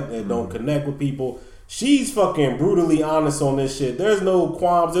reflect and don't connect with people. She's fucking brutally honest on this shit. There's no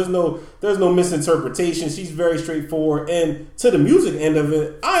qualms. There's no misinterpretation. She's very straightforward. And to the music end of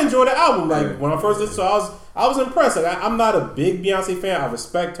it, I enjoyed the album. Like, when I first listened to it, I was impressed. Like, I'm not a big Beyonce fan. I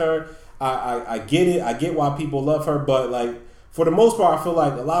respect her. I get it. I get why people love her. But like, for the most part, I feel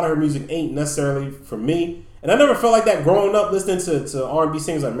like a lot of her music ain't necessarily for me. And I never felt like that growing up listening to R&B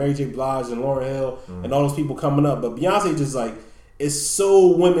singers like Mary J. Blige and Lauryn Hill and all those people coming up. But Beyonce just like is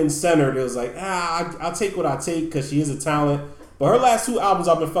so women-centered. It was like, I'll take what I take because she is a talent. But her last two albums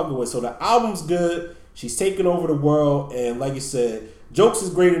I've been fucking with. So the album's good. She's taking over the world. And like you said, jokes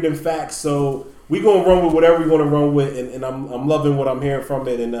is greater than facts. So we gonna run with whatever we gonna run with, and I'm loving what I'm hearing from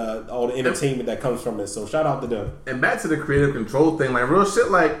it and all the entertainment that comes from it. So shout out to them. And back to the creative control thing, like real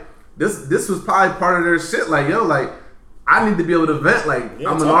shit. Like this was probably part of their shit. Like, yo, like I need to be able to vent. Like,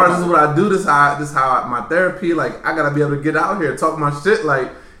 I'm an artist. This is what I do. This how my therapy. Like, I gotta be able to get out here and talk my shit.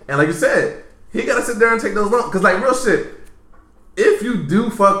 Like, and like you said, he gotta sit there and take those lumps. Cause like real shit, if you do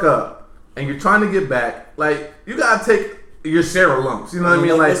fuck up and you're trying to get back, like you gotta take your share of lumps. You know what I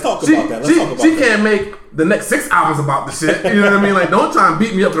mean? Like, let's talk about that. She can't make the next 6 albums about the shit. You know what I mean? Like, don't try and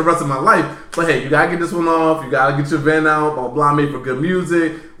beat me up for the rest of my life. But hey, you gotta get this one off. You gotta get your vent out. Blah blah. Made for good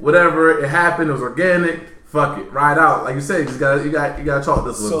music. Whatever. It happened. It was organic. Fuck it. Ride out. Like you said, you gotta chalk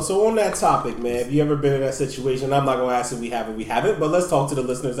this one. So on that topic, man, have you ever been in that situation? I'm not gonna ask if we haven't, but let's talk to the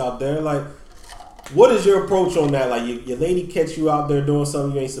listeners out there. Like, what is your approach on that? Like, your lady catch you out there doing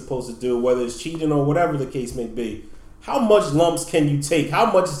something you ain't supposed to do, whether it's cheating or whatever the case may be. How much lumps can you take?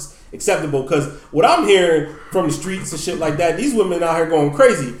 How much is acceptable? Because what I'm hearing from the streets and shit like that, these women out here going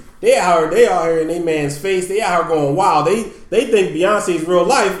crazy. They out here in their man's face. They out here going wild. They think Beyonce's real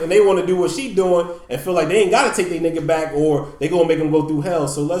life, and they want to do what she doing and feel like they ain't got to take their nigga back, or they gonna make them go through hell.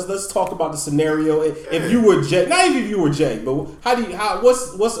 So let's talk about the scenario. If you were Jay, not even if you were Jay, but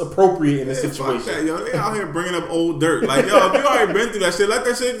what's appropriate in this situation? Fuck that, yo. They out here bringing up old dirt. Like, yo, if you already been through that shit, let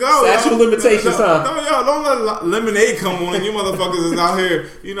that shit go. Statute of limitations, huh? Don't let lemonade come on and you motherfuckers is out here,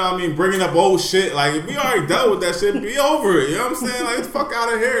 you know what I mean, bringing up old shit. Like, if we already dealt with that shit, be over it. You know what I'm saying? Like, get the fuck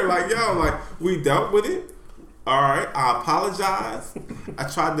out of here. Like, yo, like, we dealt with it. All right, I apologize. I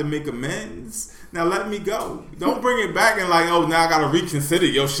tried to make amends. Now let me go. Don't bring it back and like, oh, now I gotta reconsider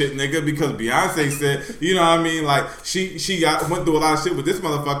your shit, nigga, because Beyonce said, you know what I mean? Like, she went through a lot of shit with this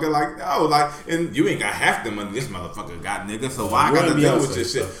motherfucker. Like, no, like, and you ain't got half the money this motherfucker got, nigga. So why I gotta deal with your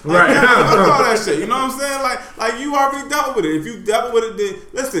shit? Like, right? Fuck all that shit. You know what I'm saying? Like you already dealt with it. If you dealt with it, then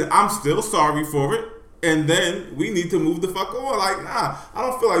listen, I'm still sorry for it. And then we need to move the fuck on. Like, nah, I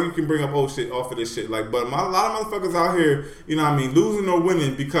don't feel like you can bring up old shit off of this shit. Like, but a lot of motherfuckers out here, you know what I mean, losing or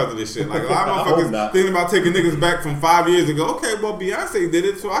winning because of this shit. Like, a lot of motherfuckers thinking about taking niggas back from 5 years ago. Okay, well, Beyonce did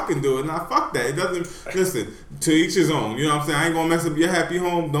it, so I can do it. Nah, fuck that. It doesn't, listen, to each his own. You know what I'm saying? I ain't gonna mess up your happy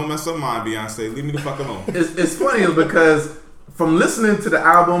home. Don't mess up mine, Beyonce. Leave me the fuck alone. It's funny because from listening to the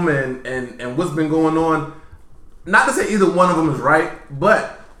album and what's been going on, not to say either one of them is right,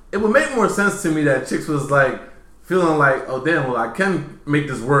 but it would make more sense to me that Chicks was like feeling like, oh damn, well I can make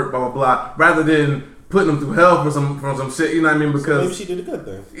this work, blah blah blah, rather than putting them through hell for some shit. You know what I mean? Because so maybe she did a good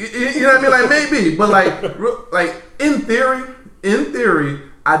thing. You know what I mean? Like maybe, but like in theory, in theory,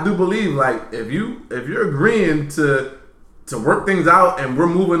 I do believe like if you're agreeing to work things out and we're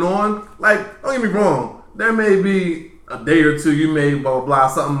moving on, like don't get me wrong, there may be a day or two you may blah blah blah,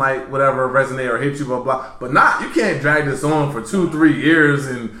 something might whatever resonate or hit you blah blah, but not you can't drag this on for 2-3 years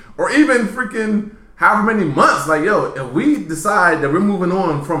or even freaking however many months. Like yo, if we decide that we're moving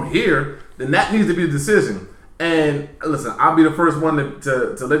on from here, then that needs to be the decision. And listen, I'll be the first one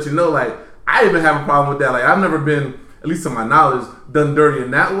to let you know, like I even have a problem with that. Like I've never been, at least to my knowledge, done dirty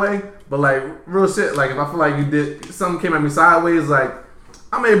in that way. But like real shit, like if I feel like you did something came at me sideways, like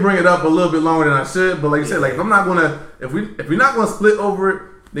I may bring it up a little bit longer than I should. But like you said, like if I'm not gonna, if we're not gonna split over it,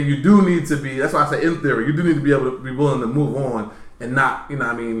 then you do need to be. That's why I say in theory, you do need to be able to be willing to move on and not, you know,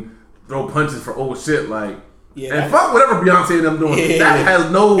 what I mean, throw punches for old shit. Like and fuck whatever Beyonce and them doing. That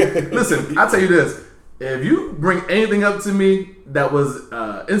has no. Listen, I tell you this. If you bring anything up to me that was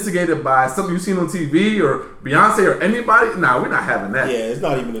instigated by something you've seen on TV or Beyonce or anybody, we're not having that. Yeah, it's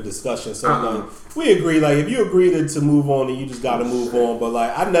not even a discussion. So like, we agree. Like, if you agree to move on, then you just got to move on. But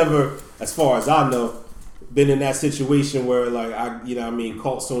like, I never, as far as I know, been in that situation where like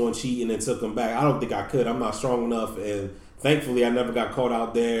caught someone cheating and took them back. I don't think I could. I'm not strong enough, and thankfully I never got caught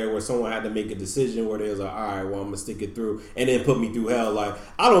out there where someone had to make a decision where they was like, all right, well, I'm gonna stick it through, and then put me through hell. Like,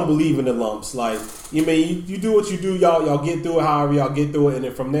 I don't believe in the lumps. Like, you do what you do, y'all get through it however y'all get through it, and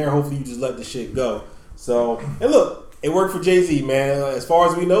then from there, hopefully you just let the shit go. So, and look, it worked for Jay-Z, man. As far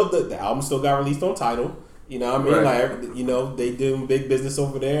as we know, the album still got released on Tidal. You know what I mean? Right. Like, they doing big business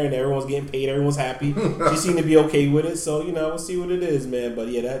over there, and everyone's getting paid. Everyone's happy. She seemed to be okay with it. So, we'll see what it is, man. But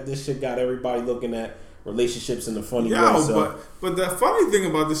yeah, this shit got everybody looking at relationships in a funny way. So. But the funny thing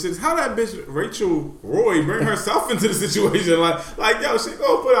about this shit is how that bitch Rachel Roy bring herself into the situation. Like yo, she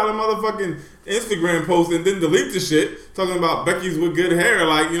go put out a motherfucking Instagram post and then delete the shit talking about Becky's with good hair.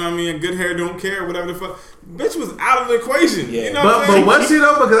 Like, you know what I mean? Good hair don't care, whatever the fuck. Bitch was out of the equation. Yeah. You know but was she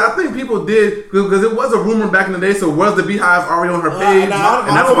though? Because I think people did, because it was a rumor back in the day. So was the Beehive already on her page? And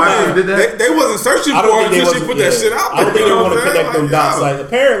that's why she did that. They wasn't searching for her until she put that shit out there. I don't think they want to connect them dots. Like,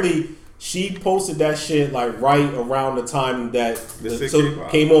 apparently, she posted that shit like right around the time that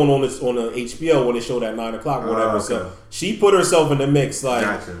came on the HBO when it showed at 9 o'clock or whatever. Okay. So she put herself in the mix.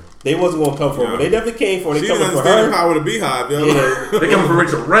 Like, they wasn't gonna come for her, but they definitely came for her. They coming for her. The power of the Beehive, yo. Yeah, they coming for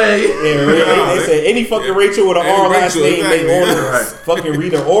Rachel Ray. Yeah, they said any fucking Rachel with an R last name, they on her. Fucking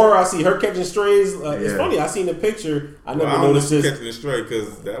Rita. Or I see her catching strays. It's funny. I seen the picture. I never noticed this. Catching a stray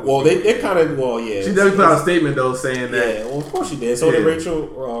because that. Well, they kind of. Well, yeah. She definitely put out a statement though saying that. Yeah, well, of course she did. So did Rachel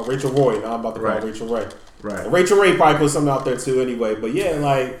Roy. Now I'm about to call her Rachel Ray. Right. And Rachel Ray probably put something out there too anyway. But yeah,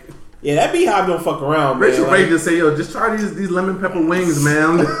 like, that Beehive don't fuck around, man. Rachel Ray just say, yo, just try these lemon pepper wings,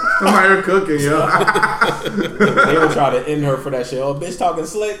 man. I'm out here cooking, yo. They would try to end her for that shit. Oh, bitch talking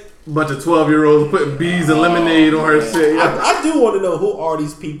slick. Bunch of 12-year-olds putting bees and lemonade on her shit. Yeah. I do want to know who are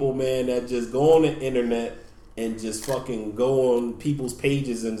these people, man, that just go on the internet and just fucking go on people's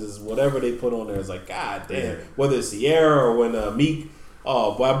pages and just whatever they put on there is like, god damn. Yeah. Whether it's Sierra or when Meek,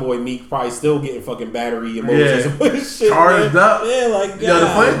 black boy Meek probably still getting fucking battery emojis and shit. Charged up. Yeah, like,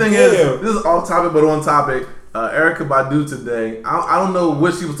 the funny thing is, this is off topic but on topic. Erykah Badu today, I don't know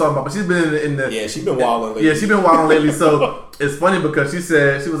what she was talking about, but she's been in the yeah, she's been wilding lately. Yeah, she's been wilding lately. So it's funny because she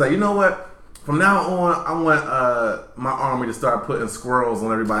was like, you know what? From now on, I want my army to start putting squirrels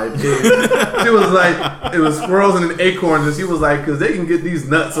on everybody's page. She was like, it was squirrels and then acorns, and she was like, because they can get these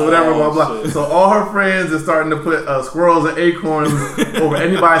nuts or whatever, blah blah. So all her friends are starting to put squirrels and acorns over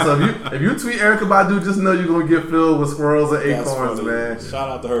anybody. So if you tweet Erykah Badu, just know you're gonna get filled with squirrels and acorns, man. Shout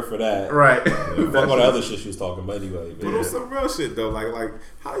out to her for that. Right. Fuck all the other shit she was talking about anyway. But it was some real shit though. Like,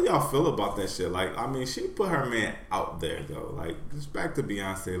 how do y'all feel about that shit? Like, I mean, she put her man out there though. Like, just back to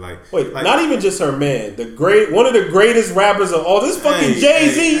Beyonce. Like, not even just her man, one of the greatest rappers of all. This fucking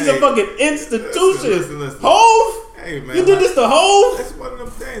Jay-Z, he's a fucking institution. Listen. Hove? Hey man, you did this to Hove? That's one of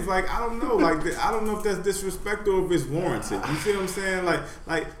them things. Like, I don't know. Like, I don't know if that's disrespectful or if it's warranted. You see what I'm saying? Like,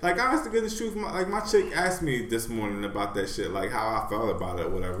 honest to goodness truth, my chick asked me this morning about that shit, like how I felt about it or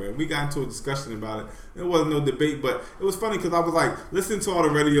whatever, and we got into a discussion about it. It wasn't no debate, but it was funny because I was like listening to all the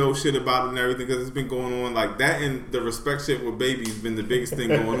radio shit about it and everything because it's been going on like that, and the respect shit with Baby's been the biggest thing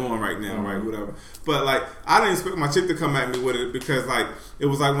going on right now, right? Whatever. But like, I didn't expect my chick to come at me with it because like it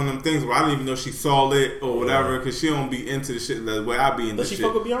was like one of them things where I didn't even know she saw it or whatever because she don't be into the shit the way I be into Does she shit.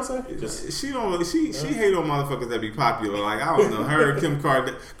 fuck with Beyonce? Just, She don't really. She hate on motherfuckers that be popular. Like I don't know. Her and Kim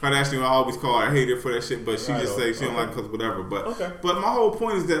Kardashian will always call her a hater for that shit, but she just say she don't like cause whatever. But but my whole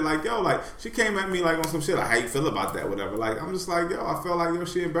point is that like yo, like she came at me like on some shit like how you feel about that, whatever. Like I'm just like yo, I felt like yo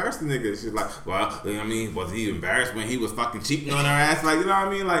she embarrassed the nigga. She's like, well, you know what I mean, was he embarrassed when he was fucking cheating on her ass? Like you know what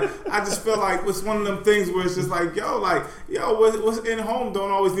I mean? Like I just feel like it's one of them things where it's just like yo, what's in home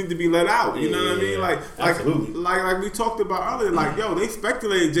don't always need to be let out. You know what I mean? Like we talked about earlier. Like yo, they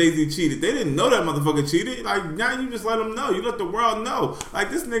speculated Jay-Z cheated. They didn't know that motherfucker cheated. Like now you just let them know. You let the world know. Like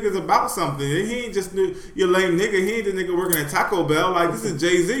this nigga's about something. He ain't just your lame nigga. He ain't the nigga working at Taco Bell. Like this is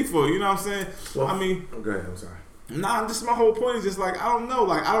Jay-Z for you. You know what I'm saying? Well, I mean, go ahead. I'm sorry. Nah, just my whole point is just like I don't know.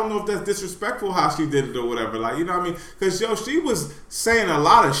 Like I don't know if that's disrespectful how she did it or whatever. Like you know what I mean? Because yo, she was saying a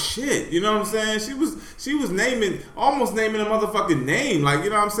lot of shit. You know what I'm saying? She was almost naming a motherfucking name. Like you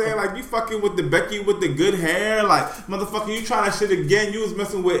know what I'm saying? Like you fucking with the Becky with the good hair. Like motherfucking you try that shit again. You was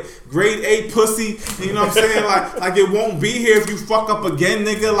messing with grade A pussy. You know what I'm saying? Like it won't be here if you fuck up again,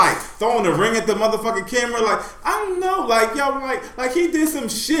 nigga. Like throwing the ring at the motherfucking camera. Like I don't know. Like yo, like he did some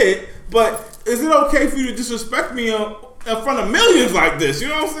shit. But is it okay for you to disrespect me in front of millions like this? You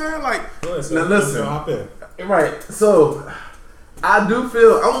know what I'm saying? Like, now listen, hop in. Right. So I do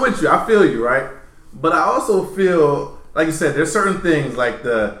feel I'm with you. I feel you, right? But I also feel like you said, there's certain things like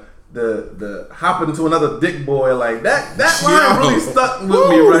the hopping to another dick boy like that line really stuck with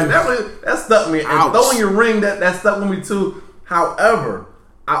me, right? That stuck me. Ouch. And throwing your ring that stuck with me too. However,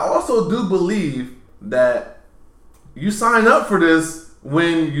 I also do believe that you sign up for this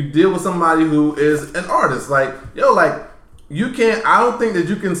when you deal with somebody who is an artist. Like, yo, like, you can't, I don't think that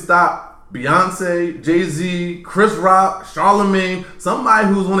you can stop Beyonce, Jay-Z, Chris Rock, Charlamagne, somebody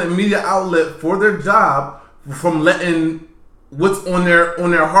who's on a media outlet for their job from letting what's on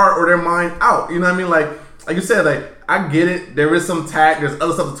their heart or their mind out. You know what I mean? Like you said, like, I get it. There is some tact. There's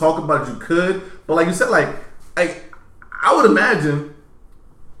other stuff to talk about you could. But like you said, like I would imagine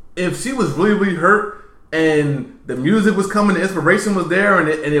if she was really, really hurt and the music was coming, the inspiration was there, and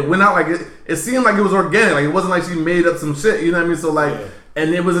it went out like it seemed like it was organic. Like it wasn't like she made up some shit. You know what I mean? So like,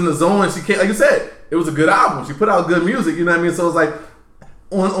 and it was in the zone. And she can't, like you said, it was a good album. She put out good music. You know what I mean? So it's like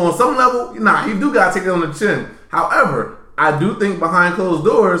on some level, nah, he do gotta take it on the chin. However, I do think behind closed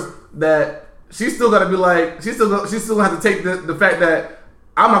doors that she's still gotta be like she's still gonna have to take the fact that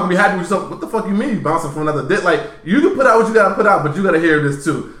I'm not gonna be happy with yourself. What the fuck you mean you bouncing from another dick? Like you can put out what you gotta put out, but you gotta hear this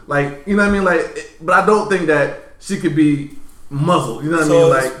too. Like you know what I mean? Like, but I don't think that she could be muzzled. You know what I mean?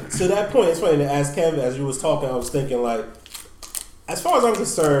 Like to that point, it's funny to ask Kevin as you was talking. I was thinking like, as far as I'm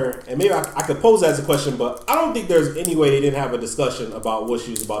concerned, and maybe I could pose that as a question, but I don't think there's any way they didn't have a discussion about what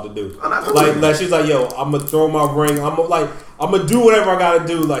she was about to do. Like she's like, yo, I'm gonna throw my ring. I'm gonna do whatever I gotta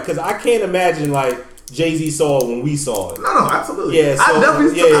do. Like, cause I can't imagine like Jay-Z saw it when we saw it. No, absolutely. Yeah, so, I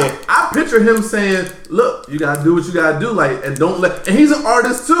definitely. I picture him saying, "Look, you gotta do what you gotta do, like, and don't let." And he's an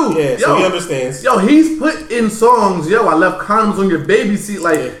artist too. Yeah, so he understands. Yo, he's put in songs. Yo, I left condoms on your baby seat.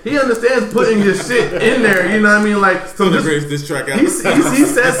 Like, he understands putting your shit in there. You know what I mean? Like, some of the greatest diss track ever. He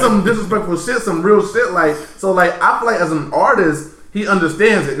said some disrespectful shit, some real shit. Like, so, like, I feel like as an artist, he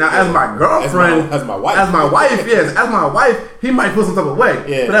understands it. Now, as my girlfriend, as my wife, he might feel some type of way.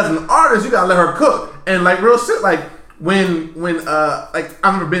 Yeah. But as an artist, you gotta let her cook. And like real shit, like when like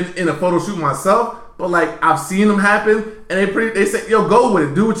I've never been in a photo shoot myself, but like I've seen them happen, and they say, yo, go with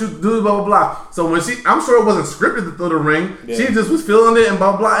it, do what you do, blah blah blah. So when I'm sure it wasn't scripted to throw the ring. Yeah. She just was feeling it and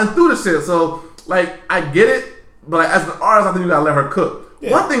blah blah and threw the shit. So like I get it, but like, as an artist, I think you gotta let her cook.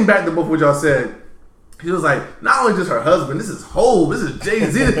 Yeah. One thing back to both what y'all said. He was like, not only just her husband, this is Hov, this is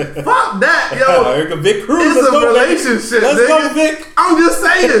Jay-Z. Fuck that, yo. Vic Cruz, it's a relationship, Let's go, Vic. I'm just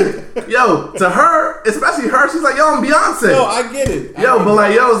saying. Yo, to her, especially her, she's like, yo, I'm Beyonce. Yo, I get it.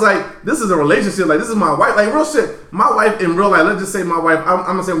 It's like, this is a relationship. Like, this is my wife. Like, real shit. My wife in real life, let's just say my wife, I'm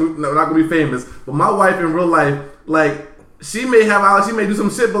going to say we're not going to be famous, but my wife in real life, like, she may do some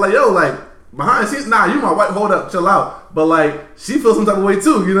shit, but like, yo, like, behind the scenes, nah, you my wife, hold up, chill out. But like, she feels some type of way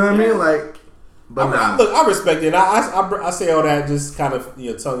too, you know what I mean? Like, but look, I respect it. I say all that just kind of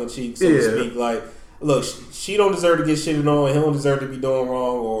tongue in cheek, so to speak. Like, look, she don't deserve to get shitted on. He don't deserve to be doing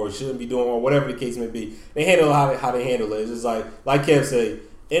wrong or shouldn't be doing wrong, whatever the case may be. They handle how they handle it. It's just like Kev said,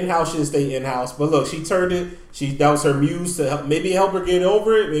 in-house should stay in-house. But look, she turned it. That was her muse to help her get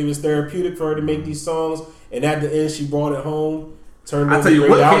over it. Maybe it's therapeutic for her to make these songs. And at the end, she brought it home. I'll tell you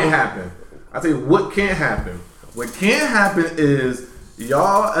what can't happen. What can't happen is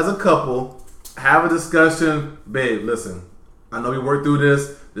y'all as a couple have a discussion. Babe, listen, I know we worked through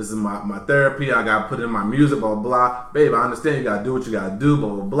this. This is my therapy. I got to put in my music, blah, blah, blah. Babe, I understand you got to do what you got to do, blah,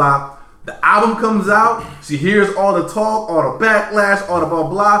 blah, blah. The album comes out, she hears all the talk, all the backlash, all the blah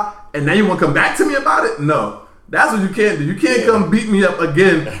blah, and now you want to come back to me about it? No. That's what you can't do. You can't come beat me up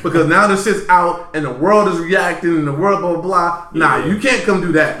again because now this shit's out and the world is reacting and the world blah blah. Nah, you can't come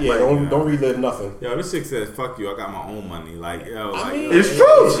do that. Yeah, like, don't relive nothing. Yo, this chick said, "Fuck you, I got my own money." Like, yo, like, it's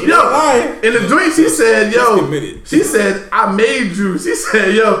true. Yo, in the joint she said, "Yo," she said, "I made you." She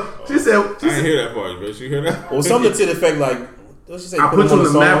said, "Yo," she said, I didn't hear that part, bro. She hear that? Well, something to the effect like, say, I put you on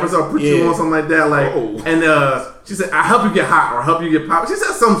the map or something, put you on something like that. Like, and she said, I help you get hot or help you get pop. She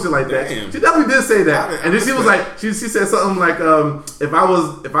said some shit like that. She definitely did say that. And then she was like, she said something like, if I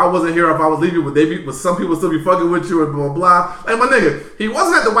wasn't here, or if I was leaving, would some people still be fucking with you or blah blah. Like, my nigga, he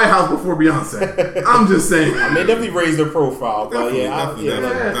wasn't at the White House before Beyonce. I'm just saying. I mean, definitely raised her profile, but definitely.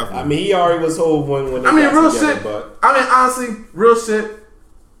 I mean, he already was whole when. I mean, real shit. But I mean, honestly, real shit.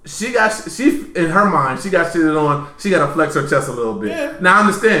 She in her mind, she got shitted on. She got to flex her chest a little bit. Yeah. Now I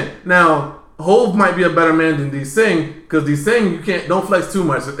understand. Now Hov might be a better man than D Sing because D Sing don't flex too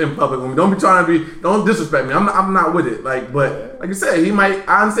much in public with me. Don't be trying to be. Don't disrespect me. I'm not with it. Like, but like you said, he might.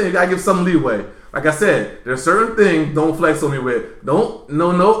 I understand. You gotta give some leeway. Like I said, there's certain things don't flex on me with.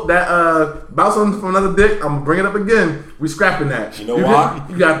 That bounce on from another dick, I'm gonna bring it up again. We scrapping that. You know why?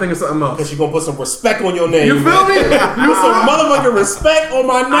 You gotta think of something else. Because you're gonna put some respect on your name. You feel me? Put some motherfucking respect on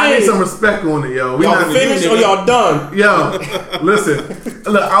my name. I need some respect on it, yo. Y'all finished or y'all done? Yo, listen.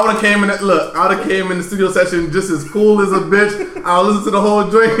 Look, I would have came in the studio session just as cool as a bitch. I'll listen to the whole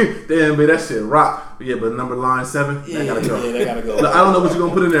drink. Damn, babe, that shit rock. Yeah, but number line 7, that gotta go. Yeah, that gotta go. Look, I don't know what you're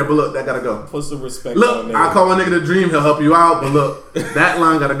gonna put in there, but look, that gotta go. Put some respect on there. I call my nigga the Dream, he'll help you out, but look, that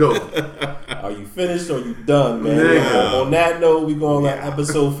line gotta go. Are you finished or you done, man? Yeah. On that note, we going to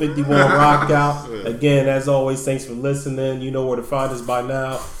episode 51 rock out. Again, as always, thanks for listening. You know where to find us by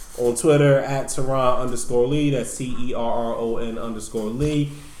now. On Twitter at Teron_Lee. That's TERRON_Lee.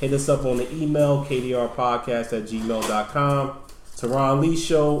 Hit us up on the email, kdrpodcast@gmail.com. Teron Lee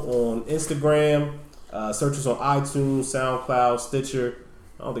Show on Instagram. Search us on iTunes, SoundCloud, Stitcher.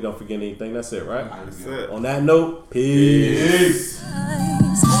 I don't think I'm forgetting anything. That's it, right? That's it. On that note, peace.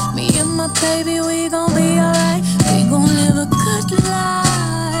 Me and my baby, we gon' be alright. We gon' live a good life.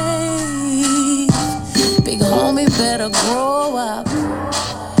 Big homie better grow up.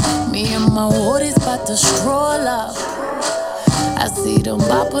 Me and my woodies bout to stroll up. I see them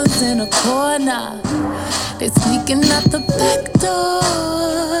boppers in the corner. They sneaking out the back door.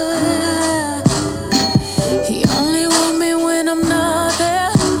 He only want me when I'm not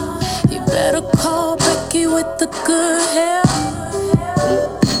there. You better call Becky with the good hair.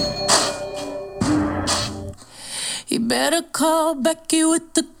 You better call Becky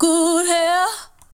with the good hair.